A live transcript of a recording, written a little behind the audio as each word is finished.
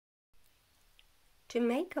To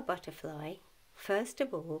make a butterfly, first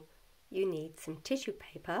of all, you need some tissue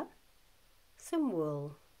paper, some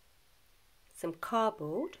wool, some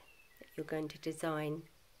cardboard that you're going to design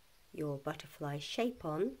your butterfly shape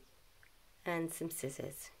on, and some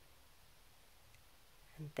scissors.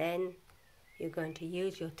 And then you're going to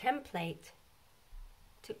use your template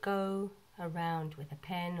to go around with a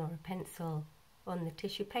pen or a pencil on the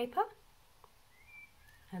tissue paper,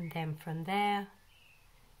 and then from there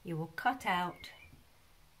you will cut out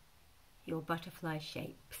your butterfly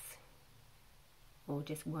shapes, or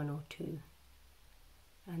just one or two,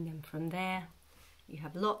 and then from there you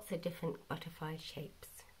have lots of different butterfly shapes.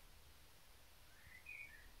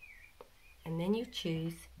 And then you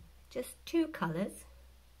choose just two colours.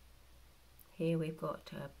 Here we've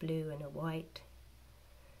got a blue and a white,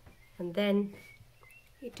 and then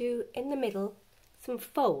you do in the middle some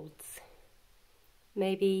folds,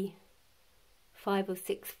 maybe 5 or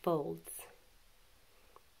 6 folds,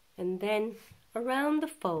 and then around the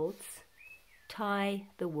folds tie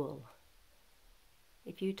the wool.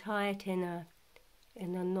 If you tie it in a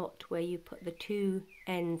knot where you put the two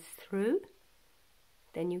ends through,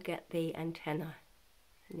 then you get the antenna,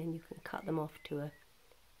 and then you can cut them off to a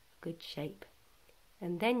good shape.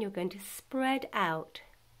 And then you're going to spread out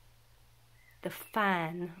the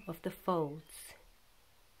fan of the folds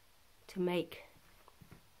to make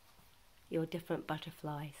your different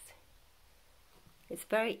butterflies. It's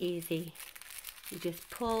very easy. You just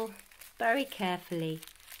pull very carefully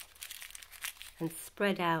and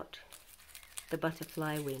spread out the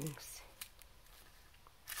butterfly wings.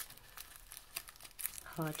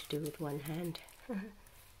 Hard to do with one hand.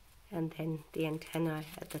 And then the antennae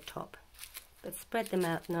at the top. But spread them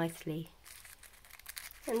out nicely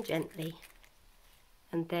and gently.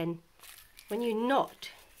 And then when you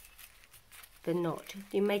knot the knot,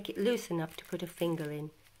 you make it loose enough to put a finger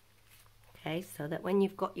in. Okay, so that when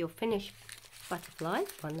you've got your finished butterfly,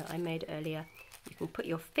 one that I made earlier, you can put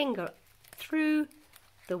your finger through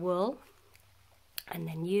the wool and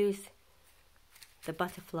then use the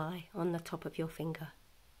butterfly on the top of your finger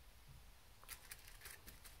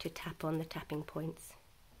to tap on the tapping points.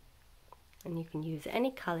 And you can use any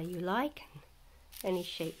colour you like, any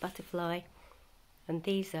shape butterfly, and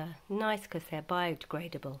these are nice because they're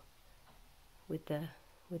biodegradable with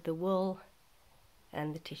the wool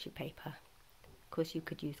and the tissue paper. Of course, you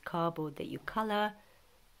could use cardboard that you colour,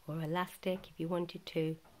 or elastic if you wanted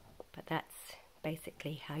to, but that's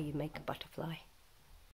basically how you make a butterfly.